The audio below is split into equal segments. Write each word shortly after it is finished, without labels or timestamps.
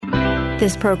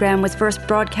This program was first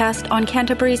broadcast on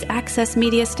Canterbury's access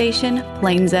media station,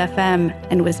 Plains FM,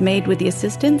 and was made with the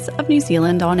assistance of New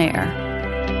Zealand On Air.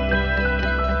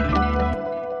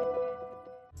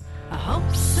 I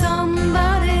hope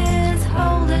somebody's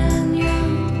holding you.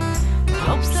 I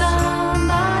hope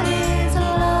somebody's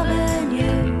loving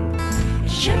you. It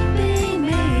should be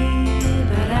me,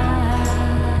 but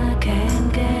I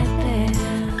can't get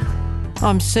there.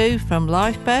 I'm Sue from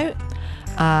Lifeboat,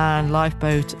 and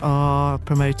Lifeboat are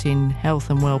promoting health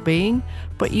and well-being,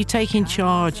 but you take in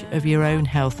charge of your own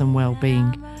health and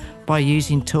well-being by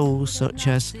using tools such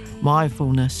as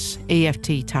mindfulness,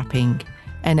 EFT tapping,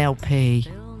 NLP,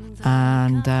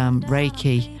 and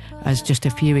Reiki as just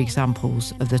a few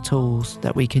examples of the tools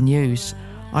that we can use.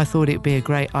 I thought it'd be a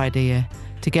great idea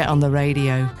to get on the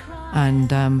radio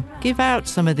and give out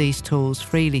some of these tools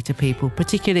freely to people,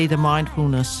 particularly the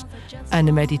mindfulness and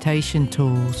the meditation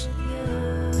tools.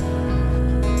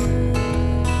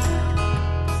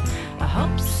 I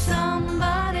hope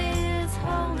somebody's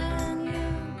holding you.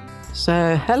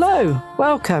 So, hello,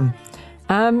 welcome.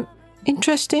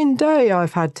 Interesting day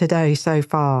I've had today so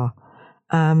far.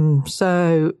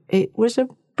 So it was a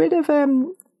bit of a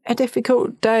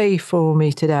difficult day for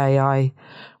me today. I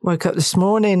woke up this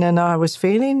morning and I was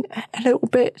feeling a little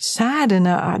bit sad, and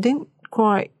I didn't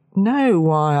quite know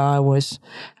why I was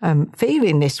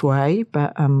feeling this way,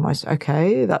 but I was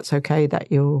okay. That's okay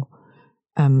that you're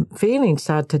feeling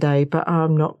sad today, but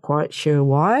I'm not quite sure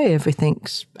why.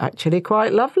 Everything's actually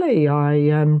quite lovely.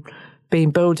 I been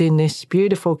building this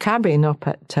beautiful cabin up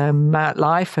at Mount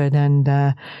Lyford,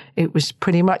 and it was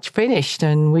pretty much finished,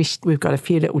 and we've got a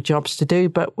few little jobs to do,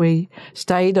 but we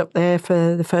stayed up there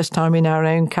for the first time in our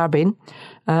own cabin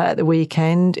at the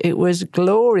weekend. It was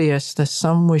glorious. The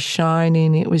sun was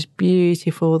shining. It was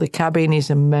beautiful. The cabin is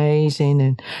amazing,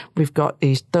 and we've got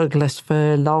these Douglas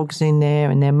fir logs in there,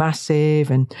 and they're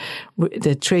massive, and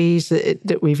the trees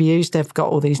that we've used, they've got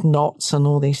all these knots and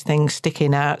all these things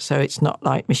sticking out, so it's not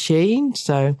like machine.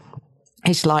 So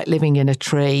it's like living in a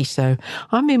tree. So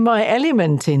I'm in my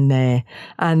element in there.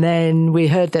 And then we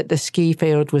heard that the ski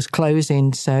field was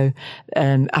closing. So,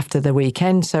 after the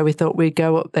weekend, so we thought we'd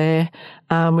go up there.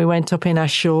 We went up in our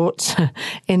shorts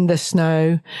in the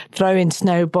snow, throwing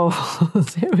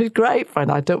snowballs. It was great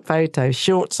fun. I took photos.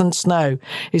 Shorts and snow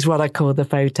is what I call the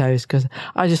photos, because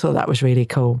I just thought that was really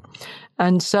cool.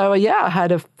 And so, yeah, I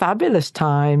had a fabulous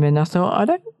time, and I thought, I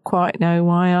don't quite know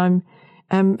why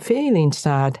I'm feeling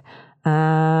sad.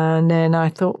 And then I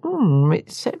thought,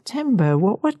 it's September.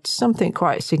 What's something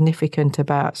quite significant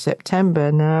about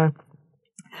September? Now,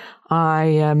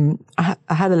 I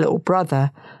had a little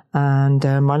brother, and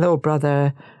my little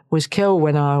brother was killed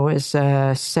when I was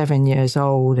 7 years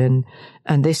old, and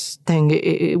this thing,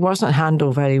 it wasn't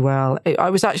handled very well. I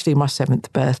was actually my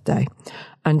 7th birthday.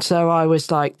 And so I was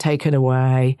like taken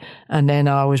away, and then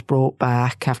I was brought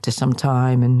back after some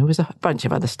time, and there was a bunch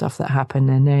of other stuff that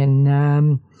happened, and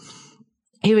then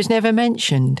he was never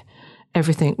mentioned.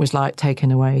 Everything was like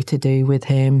taken away to do with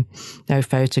him. No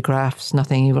photographs,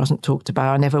 nothing. He wasn't talked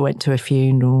about. I never went to a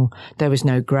funeral. There was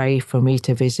no grave for me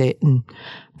to visit. And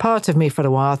part of me for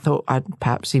a while thought I'd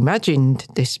perhaps imagined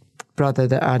this brother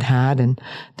that I'd had. And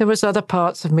there was other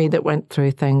parts of me that went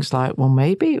through things like, well,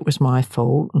 maybe it was my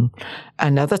fault. And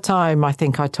another time, I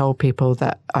think I told people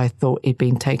that I thought he'd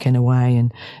been taken away,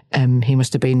 and he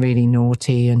must have been really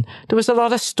naughty. And there was a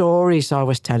lot of stories I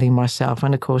was telling myself.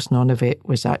 And of course, none of it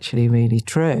was actually really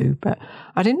true, but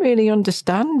I didn't really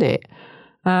understand it.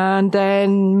 And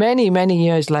then many, many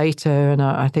years later, and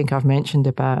I think I've mentioned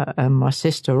about my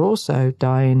sister also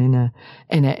dying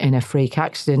in a freak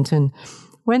accident. And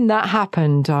when that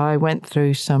happened, I went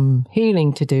through some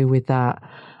healing to do with that.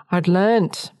 I'd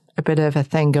learnt a bit of a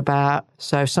thing about,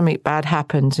 so if something bad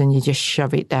happens and you just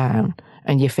shove it down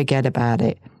and you forget about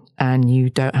it and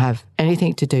you don't have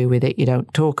anything to do with it, you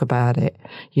don't talk about it,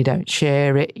 you don't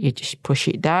share it, you just push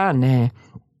it down there.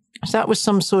 So that was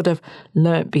some sort of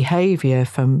learnt behaviour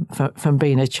from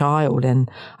being a child, and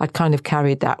I'd kind of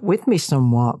carried that with me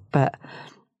somewhat. But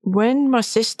when my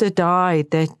sister died,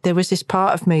 there was this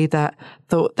part of me that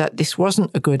thought that this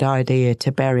wasn't a good idea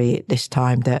to bury it this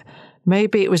time, that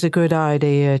maybe it was a good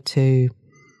idea to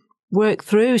work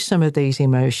through some of these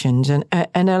emotions and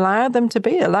allow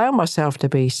myself to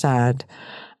be sad.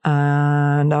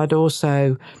 And I'd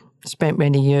also spent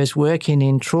many years working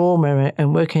in trauma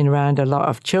and working around a lot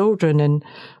of children, and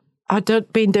I'd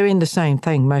been doing the same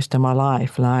thing most of my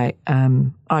life. Like,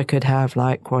 I could have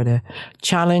like quite a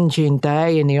challenging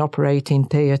day in the operating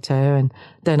theatre, and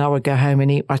then I would go home and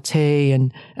eat my tea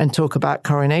and talk about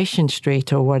Coronation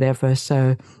Street or whatever.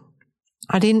 So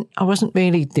I wasn't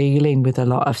really dealing with a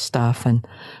lot of stuff. And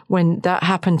when that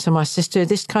happened to my sister,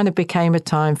 this kind of became a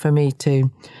time for me to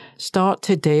start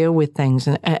to deal with things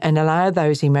and allow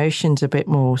those emotions a bit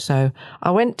more. So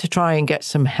I went to try and get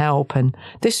some help. And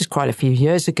this is quite a few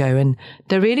years ago. And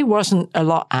there really wasn't a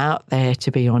lot out there,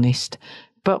 to be honest.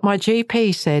 But my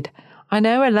GP said, I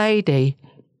know a lady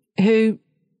who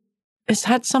has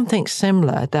had something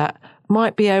similar that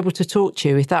might be able to talk to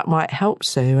you if that might help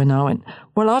Sue. And I went,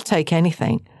 well, I'll take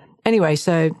anything. Anyway,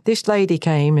 so this lady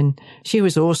came and she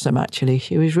was awesome, actually.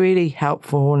 She was really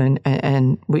helpful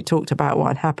and we talked about what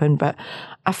had happened. But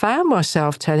I found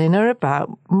myself telling her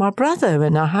about my brother,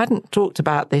 and I hadn't talked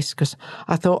about this because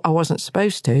I thought I wasn't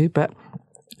supposed to, but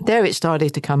there it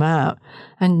started to come out.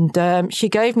 And she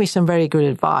gave me some very good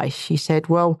advice. She said,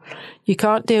 well, you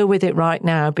can't deal with it right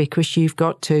now because you've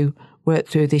got to work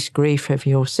through this grief of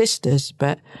your sisters,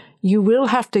 but you will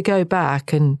have to go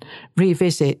back and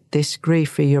revisit this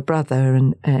grief for your brother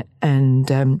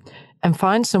and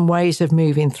find some ways of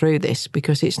moving through this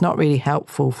because it's not really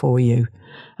helpful for you.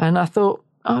 And I thought,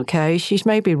 okay, she's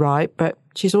maybe right, but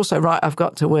she's also right. I've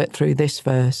got to work through this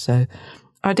first. So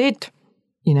I did,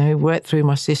 work through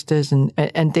my sisters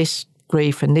and this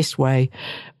grief in this way.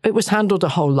 It was handled a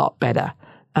whole lot better.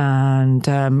 And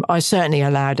I certainly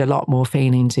allowed a lot more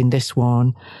feelings in this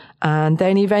one. And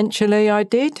then eventually I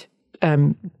did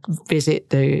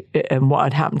visit what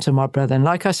had happened to my brother. And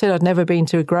like I said, I'd never been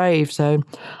to a grave. So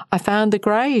I found the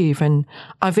grave and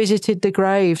I visited the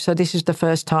grave. So this is the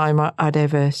first time I'd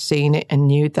ever seen it and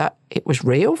knew that it was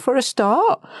real for a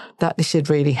start, that this had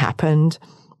really happened.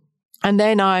 And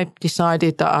then I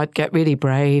decided that I'd get really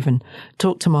brave and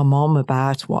talk to my mom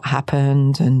about what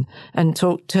happened and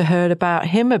talk to her about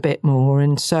him a bit more.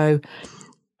 And so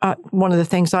one of the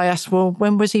things I asked, well,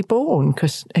 when was he born?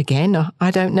 Because again, I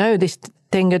don't know. This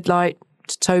thing had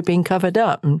so been covered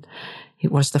up. And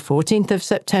it was the 14th of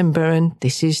September. And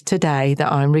this is today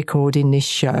that I'm recording this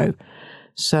show.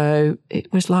 So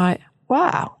it was like,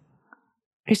 wow,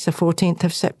 it's the 14th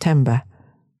of September.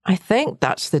 I think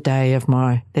that's the day of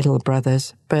my little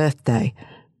brother's birthday.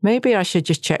 Maybe I should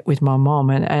just check with my mom.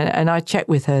 And I checked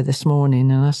with her this morning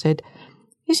and I said,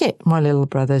 is it my little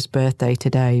brother's birthday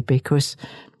today? Because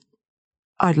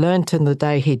I'd learnt on the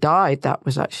day he died, that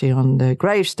was actually on the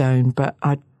gravestone, but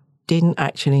I didn't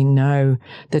actually know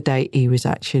the date he was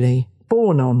actually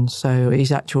born on, so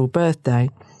his actual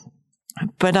birthday.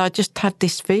 But I just had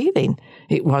this feeling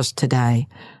it was today.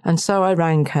 And so I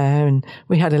rang her and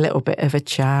we had a little bit of a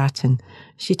chat and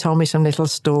she told me some little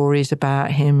stories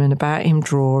about him and about him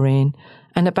drawing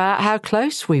and about how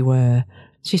close we were.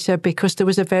 She said because there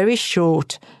was a very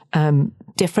short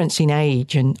difference in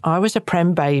age and I was a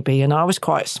prem baby and I was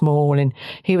quite small and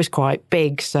he was quite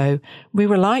big. So we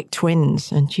were like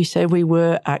twins. And she said we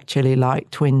were actually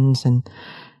like twins. And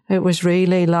it was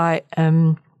really like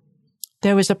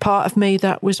there was a part of me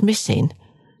that was missing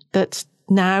that's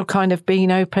now kind of been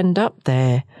opened up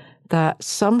there, that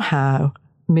somehow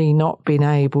me not being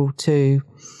able to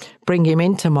bring him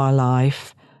into my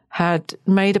life had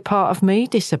made a part of me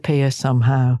disappear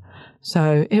somehow.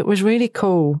 So it was really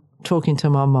cool talking to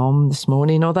my mom this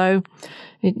morning, although,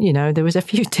 there was a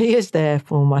few tears there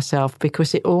for myself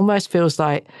because it almost feels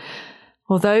like,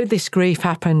 although this grief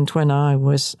happened when I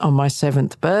was on my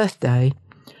 7th birthday,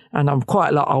 and I'm quite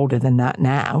a lot older than that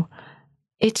now,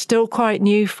 it's still quite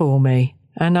new for me.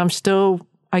 And I'm still,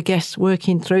 I guess,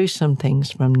 working through some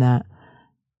things from that.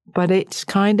 But it's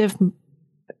kind of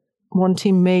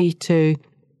wanting me to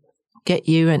get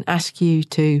you and ask you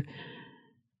to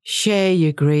share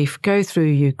your grief, go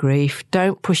through your grief.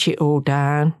 Don't push it all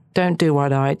down. Don't do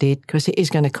what I did because it is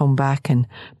going to come back and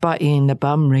bite you in the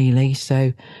bum, really.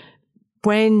 So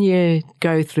when you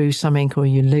go through something or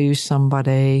you lose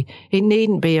somebody, it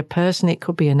needn't be a person. It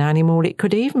could be an animal. It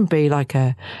could even be like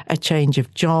a change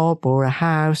of job or a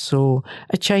house or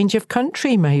a change of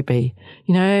country, maybe.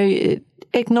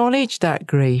 Acknowledge that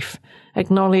grief,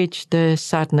 acknowledge the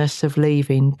sadness of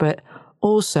leaving, but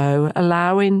also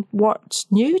allowing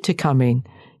what's new to come in.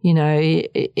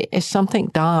 If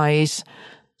something dies,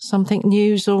 something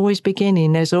new's always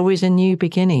beginning. There's always a new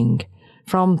beginning.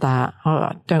 From that,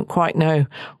 I don't quite know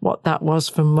what that was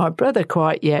from my brother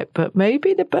quite yet, but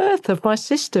maybe the birth of my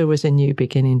sister was a new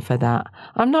beginning for that.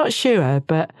 I'm not sure,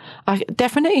 but I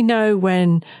definitely know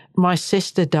when my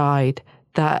sister died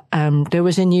that there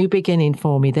was a new beginning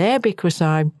for me there because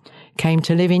I came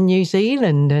to live in New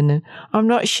Zealand and I'm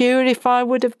not sure if I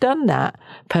would have done that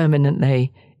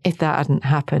permanently if that hadn't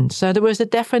happened. So there was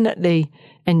definitely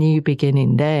a new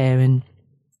beginning there. And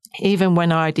even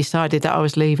when I decided that I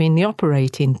was leaving the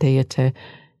operating theatre,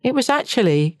 it was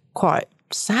actually quite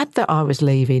sad that I was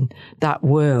leaving that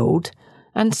world,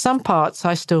 and some parts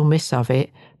I still miss of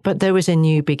it, but there was a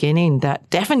new beginning that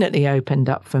definitely opened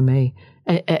up for me.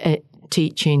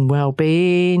 Teaching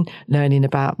well-being, learning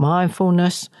about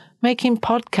mindfulness, making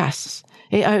podcasts.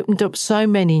 It opened up so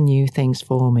many new things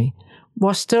for me,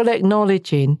 while still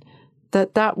acknowledging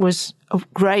that was a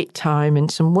great time and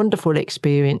some wonderful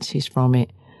experiences from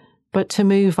it. But to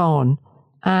move on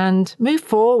and move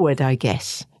forward, I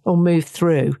guess, or move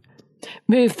through.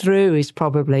 Move through is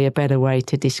probably a better way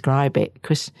to describe it,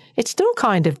 because it's still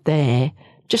kind of there,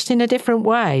 just in a different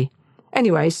way.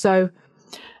 Anyway, so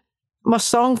my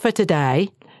song for today,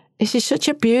 this is such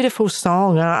a beautiful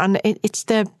song, and it's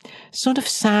the sort of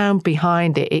sound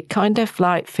behind it. It kind of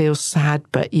like feels sad,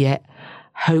 but yet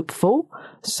hopeful.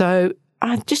 So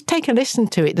just take a listen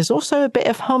to it. There's also a bit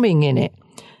of humming in it,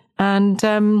 and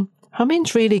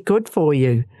humming's really good for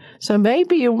you. So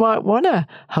maybe you might want to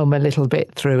hum a little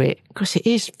bit through it, because it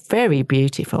is very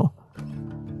beautiful.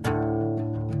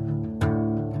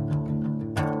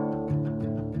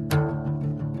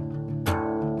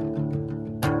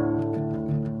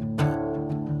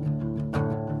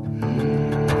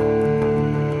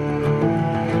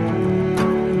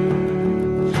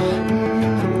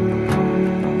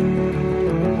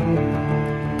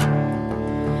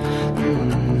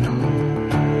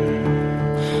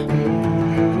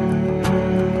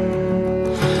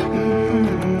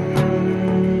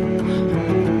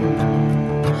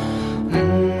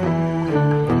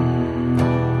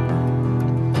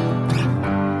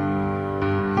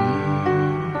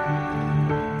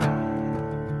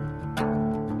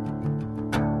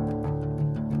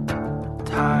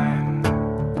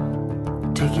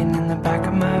 Ticking in the back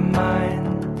of my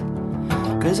mind,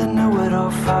 'cause I know what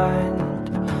I'll find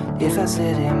if I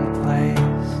sit in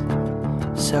place.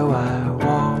 So I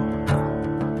walk,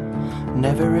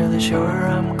 never really sure where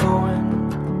I'm going,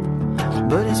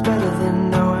 but it's better than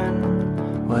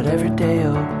knowing what every day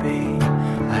will be.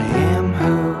 I am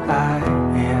who I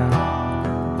am,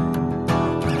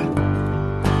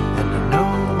 and I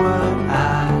know what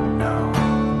I know,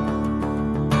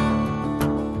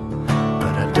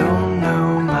 but I don't know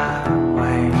my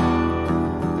way.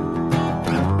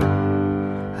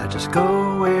 I just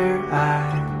go where I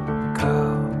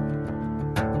go.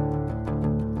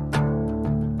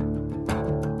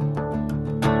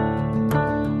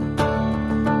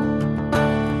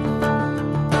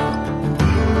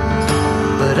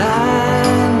 But I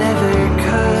never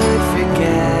could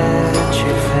forget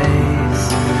your face.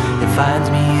 It finds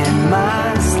me in my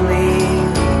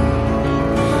sleep,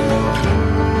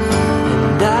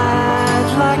 and I'd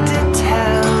like to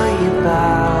tell you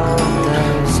about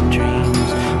those dreams,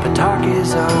 but talk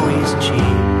is always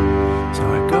cheap, so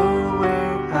I go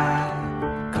where I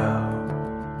go.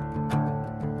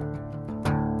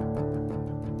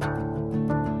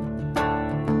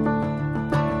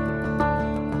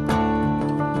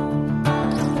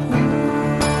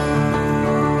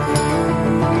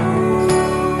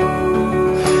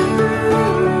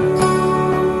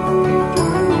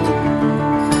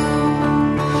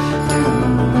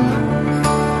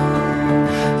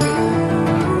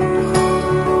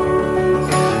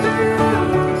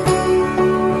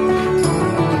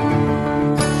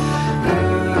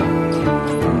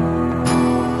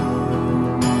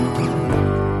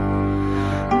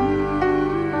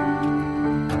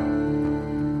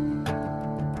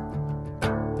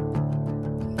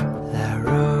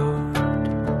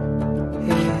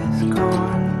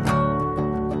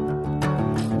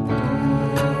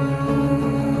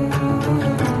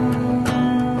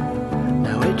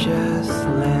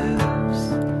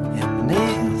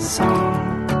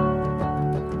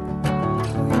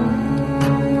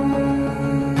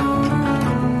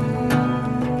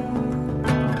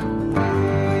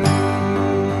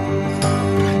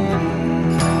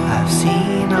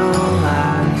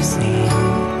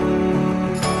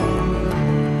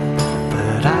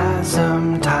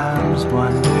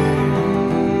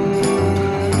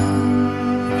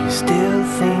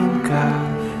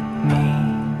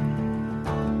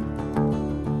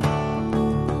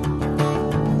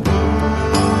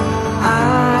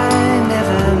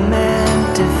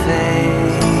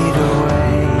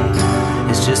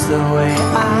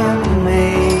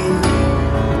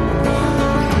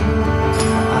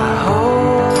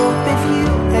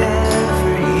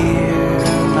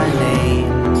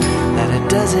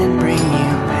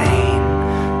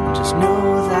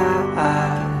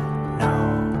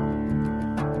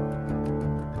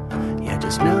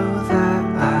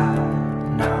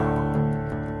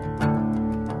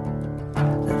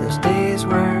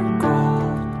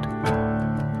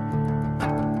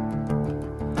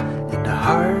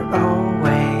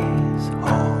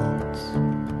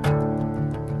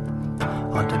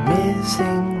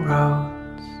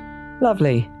 crossroads.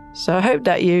 Lovely. So I hope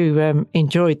that you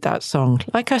enjoyed that song.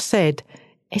 Like I said,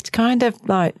 it's kind of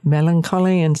like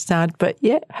melancholy and sad, but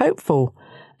yet hopeful.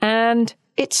 And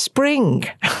it's spring.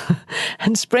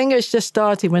 And spring has just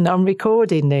started when I'm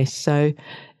recording this. So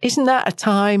isn't that a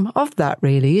time of that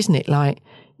really, isn't it? Like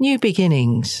new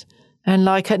beginnings and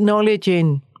like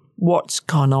acknowledging what's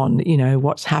gone on, you know,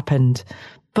 what's happened,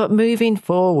 but moving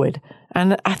forward.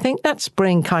 And I think that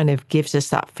spring kind of gives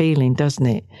us that feeling, doesn't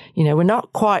it? You know, we're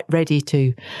not quite ready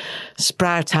to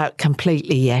sprout out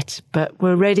completely yet, but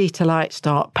we're ready to like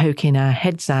start poking our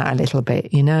heads out a little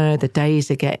bit. You know, the days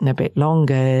are getting a bit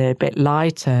longer, a bit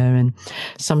lighter, and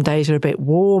some days are a bit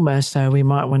warmer. So we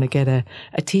might want to get a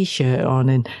t-shirt on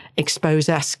and expose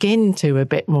our skin to a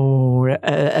bit more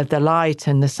of the light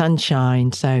and the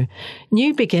sunshine. So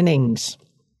new beginnings.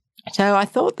 So I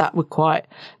thought that would quite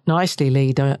nicely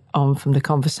lead on from the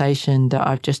conversation that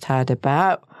I've just had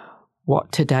about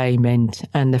what today meant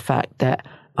and the fact that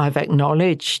I've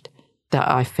acknowledged that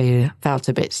I felt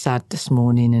a bit sad this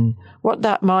morning and what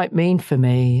that might mean for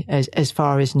me as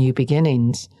far as new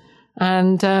beginnings.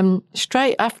 And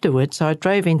straight afterwards, I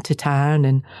drove into town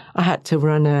and I had to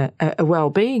run a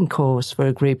well-being course for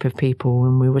a group of people.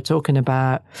 And we were talking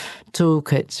about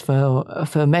toolkits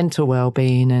for mental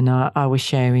well-being. And I was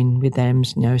sharing with them,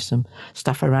 you know, some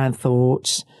stuff around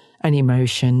thoughts and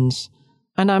emotions.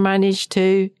 And I managed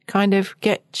to kind of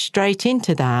get straight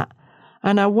into that.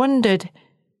 And I wondered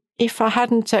if I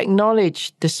hadn't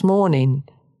acknowledged this morning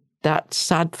that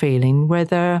sad feeling,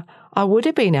 whether I would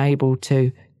have been able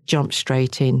to jump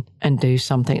straight in and do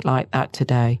something like that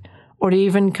today, or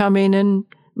even come in and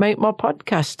make my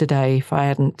podcast today if I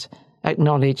hadn't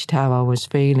acknowledged how I was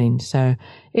feeling. So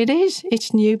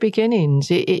it's new beginnings.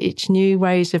 It's new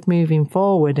ways of moving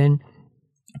forward. And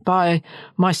by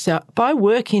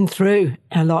working through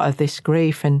a lot of this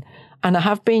grief and I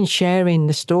have been sharing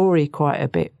the story quite a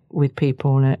bit with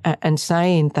people and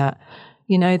saying that,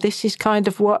 you know, this is kind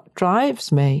of what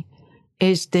drives me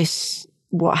is this.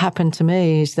 What happened to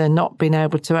me is the not being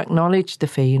able to acknowledge the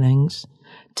feelings,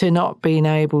 to not being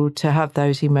able to have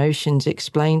those emotions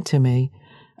explained to me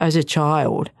as a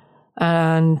child.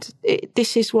 And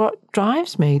this is what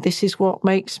drives me. This is what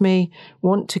makes me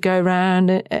want to go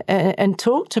around and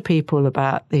talk to people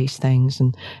about these things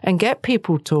and get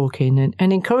people talking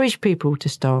and encourage people to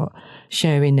start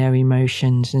sharing their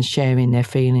emotions and sharing their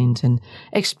feelings and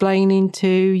explaining to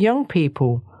young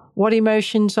people what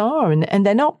emotions are. And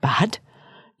they're not bad.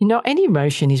 You know, any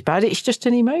emotion is bad. It's just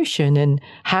an emotion and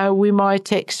how we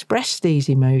might express these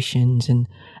emotions and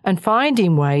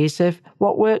finding ways of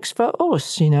what works for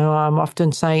us. You know, I'm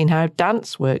often saying how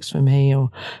dance works for me or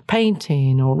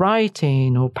painting or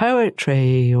writing or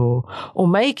poetry or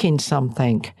making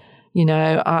something. You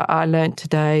know, I learned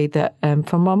today that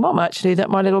from my mum actually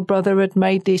that my little brother had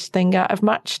made this thing out of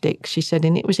matchsticks. She said,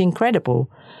 and it was incredible.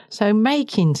 So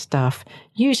making stuff,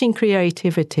 using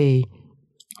creativity,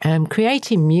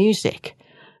 creating music.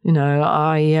 You know,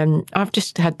 I've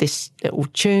just had this little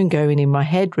tune going in my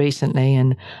head recently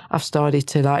and I've started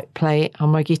to like play it on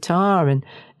my guitar. And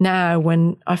now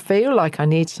when I feel like I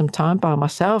need some time by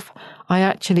myself, I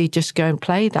actually just go and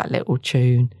play that little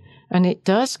tune. And it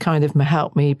does kind of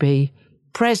help me be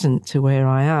present to where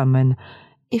I am. And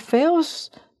it feels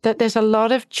that there's a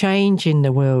lot of change in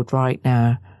the world right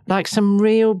now, like some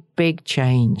real big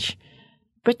change.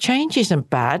 But change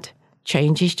isn't bad.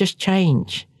 Change is just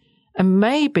change. And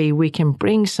maybe we can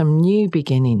bring some new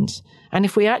beginnings. And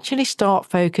if we actually start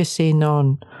focusing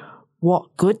on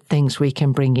what good things we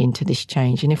can bring into this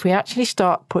change, and if we actually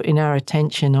start putting our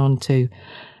attention onto,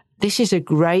 this is a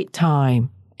great time,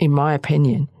 in my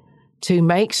opinion, to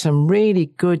make some really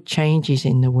good changes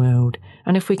in the world.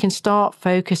 And if we can start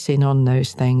focusing on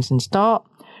those things and start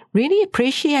really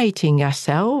appreciating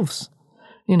ourselves.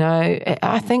 You know,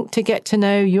 I think to get to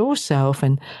know yourself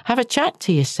and have a chat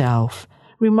to yourself,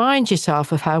 remind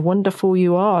yourself of how wonderful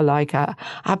you are, like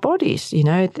our bodies, you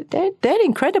know, they're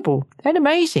incredible. They're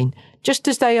amazing, just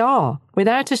as they are,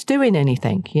 without us doing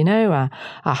anything, you know,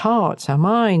 our hearts, our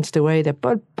minds, the way the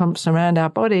blood pumps around our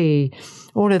body,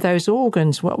 all of those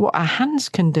organs, what our hands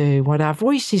can do, what our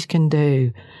voices can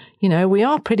do. You know, we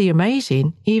are pretty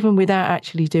amazing, even without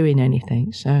actually doing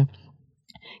anything. So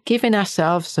giving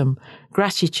ourselves some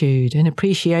gratitude and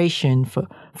appreciation for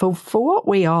what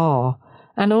we are,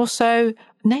 and also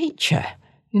nature.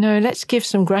 You know, let's give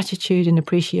some gratitude and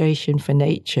appreciation for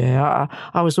nature.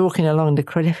 I was walking along the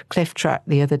cliff track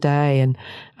the other day, and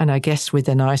I guess with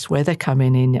the nice weather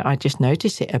coming in, I just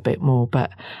noticed it a bit more.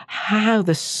 But how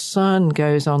the sun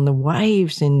goes on the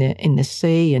waves in the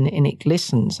sea and it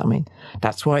glistens. I mean,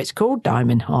 that's why it's called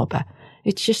Diamond Harbour.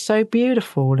 It's just so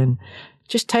beautiful. And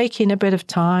just taking a bit of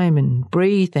time and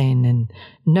breathing and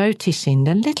noticing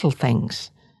the little things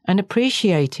and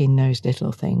appreciating those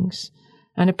little things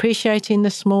and appreciating the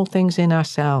small things in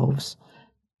ourselves.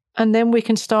 And then we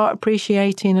can start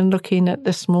appreciating and looking at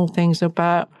the small things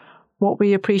about what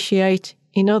we appreciate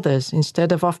in others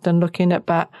instead of often looking at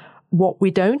what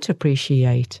we don't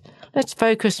appreciate. Let's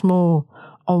focus more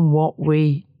on what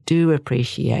we do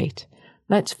appreciate.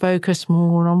 Let's focus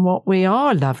more on what we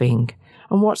are loving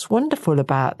and what's wonderful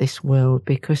about this world,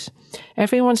 because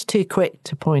everyone's too quick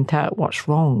to point out what's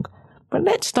wrong. But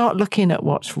let's start looking at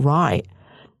what's right.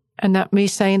 And that me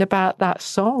saying about that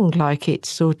song, like it's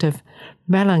sort of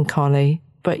melancholy,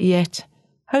 but yet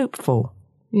hopeful.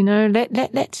 You know,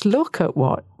 let's look at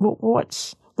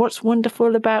what's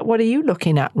wonderful about, what are you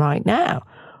looking at right now?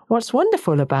 What's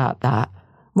wonderful about that?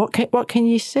 What can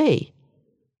you see?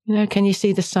 You know, can you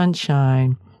see the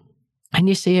sunshine? Can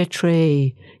you see a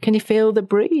tree? Can you feel the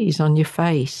breeze on your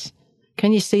face?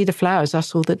 Can you see the flowers? I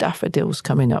saw the daffodils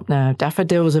coming up now.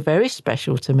 Daffodils are very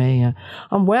special to me.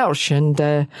 I'm Welsh,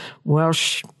 and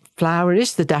Welsh flower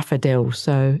is the daffodil.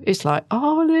 So it's like,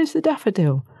 oh, there's the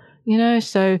daffodil. You know,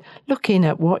 so looking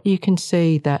at what you can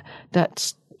see,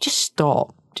 that's just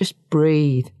stop, just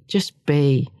breathe, just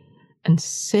be, and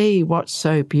see what's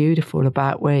so beautiful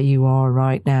about where you are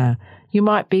right now. You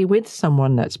might be with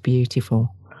someone that's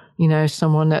beautiful, you know,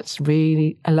 someone that's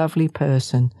really a lovely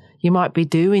person. You might be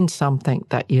doing something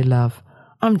that you love.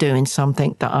 I'm doing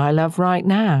something that I love right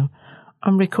now.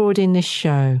 I'm recording this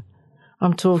show.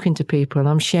 I'm talking to people.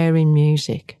 I'm sharing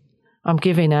music. I'm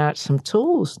giving out some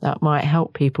tools that might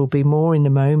help people be more in the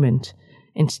moment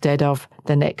instead of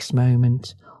the next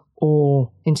moment,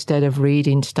 or instead of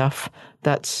reading stuff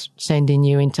that's sending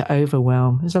you into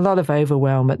overwhelm. There's a lot of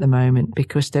overwhelm at the moment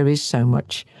because there is so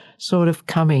much sort of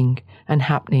coming and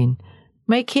happening.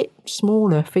 Make it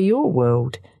smaller for your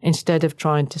world instead of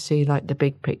trying to see like the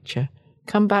big picture.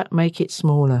 Come back, make it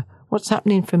smaller. What's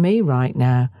happening for me right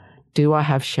now? Do I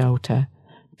have shelter?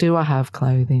 Do I have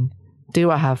clothing? Do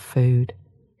I have food?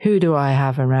 Who do I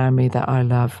have around me that I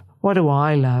love? What do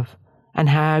I love? And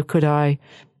how could I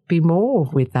be more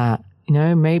with that? You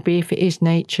know, maybe if it is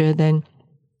nature, then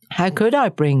how could I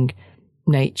bring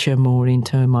nature more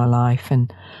into my life?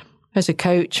 And as a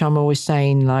coach, I'm always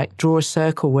saying, like, draw a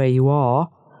circle where you are,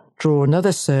 draw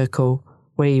another circle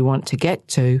where you want to get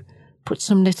to, put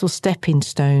some little stepping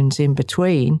stones in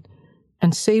between,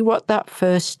 and see what that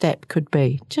first step could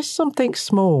be. Just something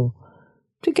small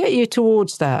to get you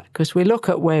towards that, because we look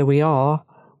at where we are,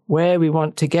 where we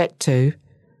want to get to.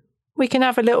 We can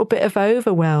have a little bit of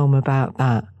overwhelm about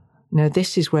that. You know,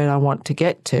 this is where I want to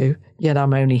get to, yet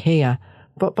I'm only here.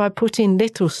 But by putting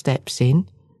little steps in,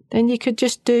 then you could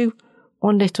just do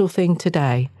one little thing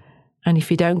today. And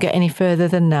if you don't get any further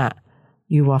than that,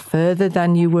 you are further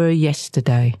than you were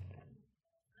yesterday.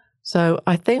 So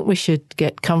I think we should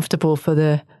get comfortable for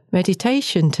the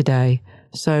meditation today.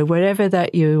 So wherever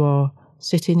that you are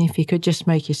sitting, if you could just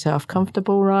make yourself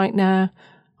comfortable right now.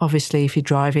 Obviously, if you're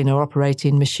driving or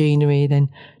operating machinery, then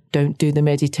don't do the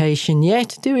meditation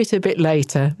yet. Do it a bit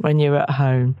later when you're at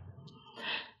home.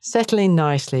 Settle in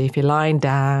nicely. If you're lying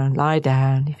down, lie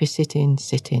down. If you're sitting,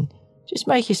 sit in. Just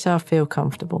make yourself feel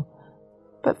comfortable.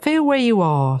 But feel where you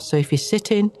are. So if you're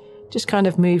sitting, just kind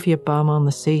of move your bum on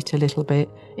the seat a little bit.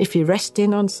 If you're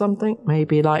resting on something,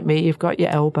 maybe like me, you've got your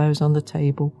elbows on the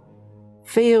table.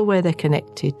 Feel where they're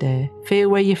connected there. Feel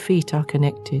where your feet are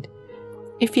connected.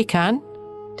 If you can,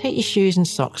 take your shoes and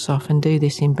socks off and do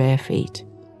this in bare feet.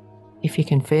 If you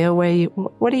can feel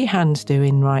what are your hands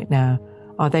doing right now?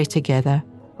 Are they together?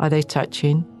 Are they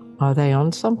touching? Are they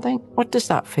on something? What does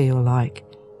that feel like?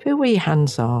 Feel where your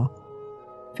hands are.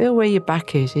 Feel where your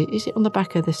back is. Is it on the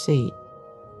back of the seat?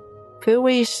 Feel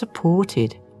where you're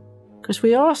supported. Because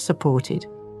we are supported.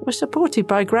 We're supported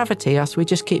by gravity, else we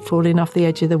just keep falling off the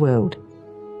edge of the world.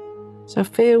 So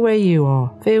feel where you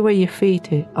are. Feel where your feet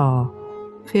are.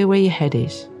 Feel where your head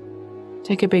is.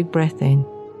 Take a big breath in.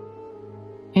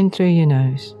 In through your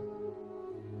nose.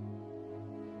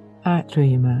 Out through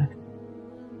your mouth.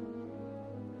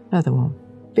 Another one.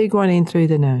 Big one in through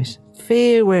the nose.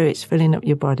 Feel where it's filling up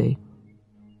your body.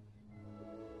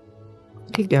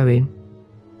 Keep going.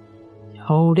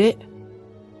 Hold it.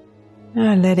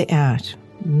 Now let it out.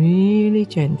 Really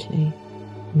gently.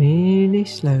 Really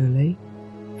slowly.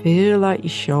 Feel like your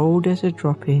shoulders are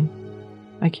dropping.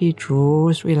 Like your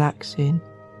drawers relaxing.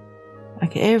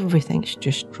 Like everything's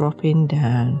just dropping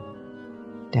down.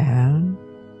 Down.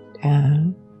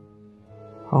 Down.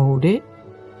 Hold it.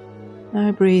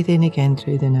 Now breathe in again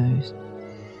through the nose.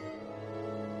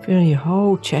 Feel your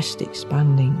whole chest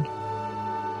expanding.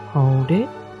 Hold it.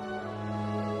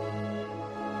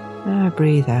 Now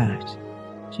breathe out,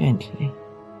 gently,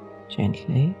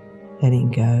 gently, letting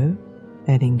go,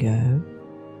 letting go,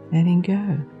 letting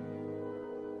go.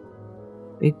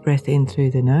 Big breath in through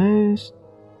the nose,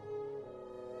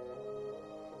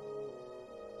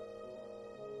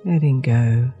 letting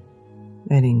go,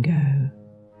 letting go,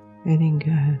 letting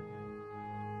go.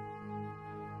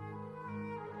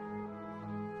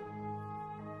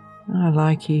 I'd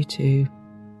like you to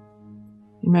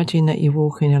imagine that you're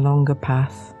walking along a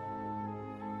path.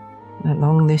 And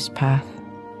along this path,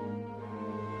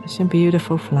 there's some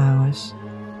beautiful flowers,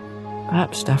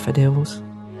 perhaps daffodils.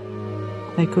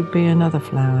 They could be another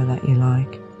flower that you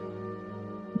like.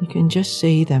 You can just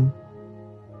see them.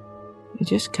 They're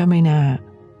just coming out.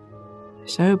 They're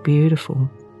so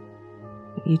beautiful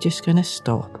that you're just going to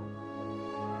stop.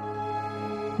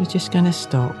 You're just going to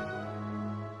stop.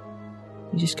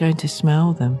 You're just going to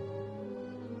smell them.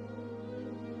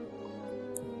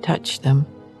 Touch them.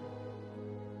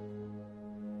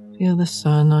 Feel the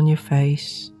sun on your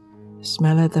face, the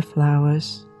smell of the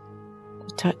flowers,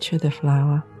 the touch of the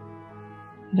flower.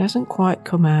 It hasn't quite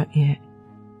come out yet,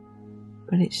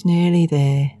 but it's nearly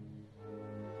there.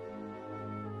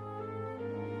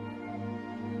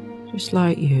 Just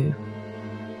like you.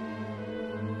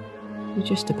 You're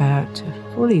just about to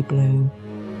fully bloom.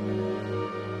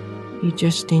 You're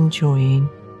just enjoying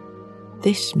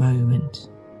this moment.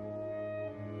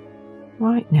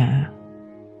 Right now.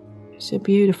 It's a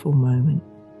beautiful moment.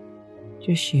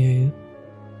 Just you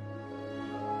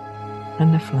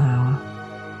and the flower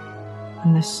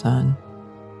and the sun,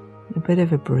 a bit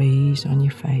of a breeze on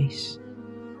your face.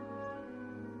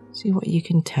 See what you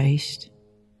can taste.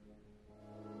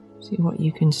 See what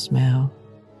you can smell.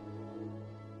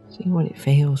 See what it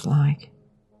feels like.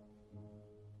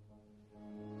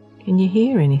 Can you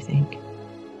hear anything?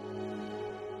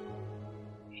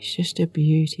 It's just a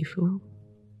beautiful,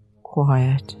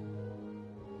 quiet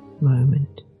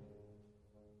moment.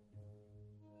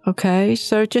 Okay,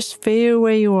 so just feel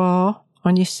where you are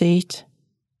on your seat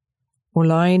or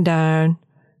lying down.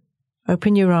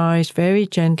 Open your eyes very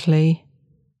gently.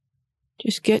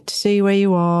 Just get to see where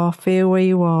you are, feel where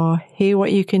you are, hear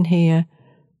what you can hear.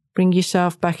 Bring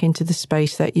yourself back into the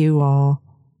space that you are.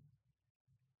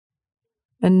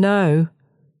 And know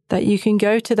that you can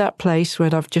go to that place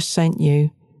where I've just sent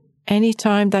you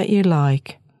anytime that you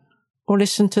like, or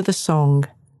listen to the song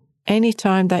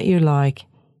anytime that you like.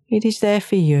 It is there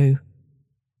for you.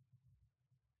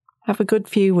 Have a good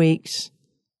few weeks,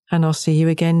 and I'll see you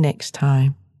again next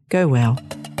time. Go well.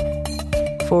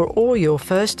 For all your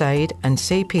first aid and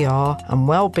CPR and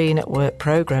wellbeing at work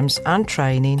programs and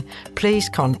training, please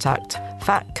contact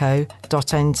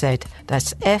factco.nz.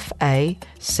 That's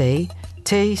factco.nz.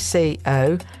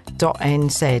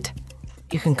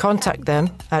 You can contact them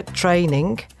at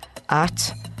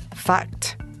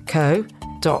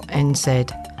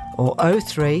training@factco.nz or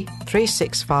 03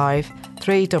 365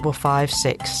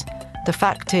 3556. The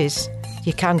fact is,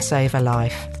 you can save a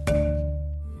life.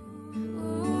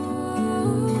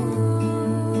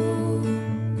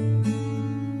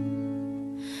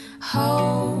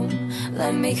 Home,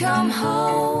 let me come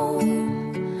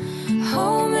home.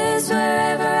 Home is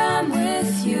wherever I'm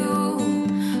with you.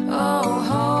 Oh,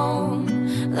 home,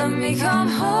 let me come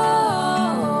home.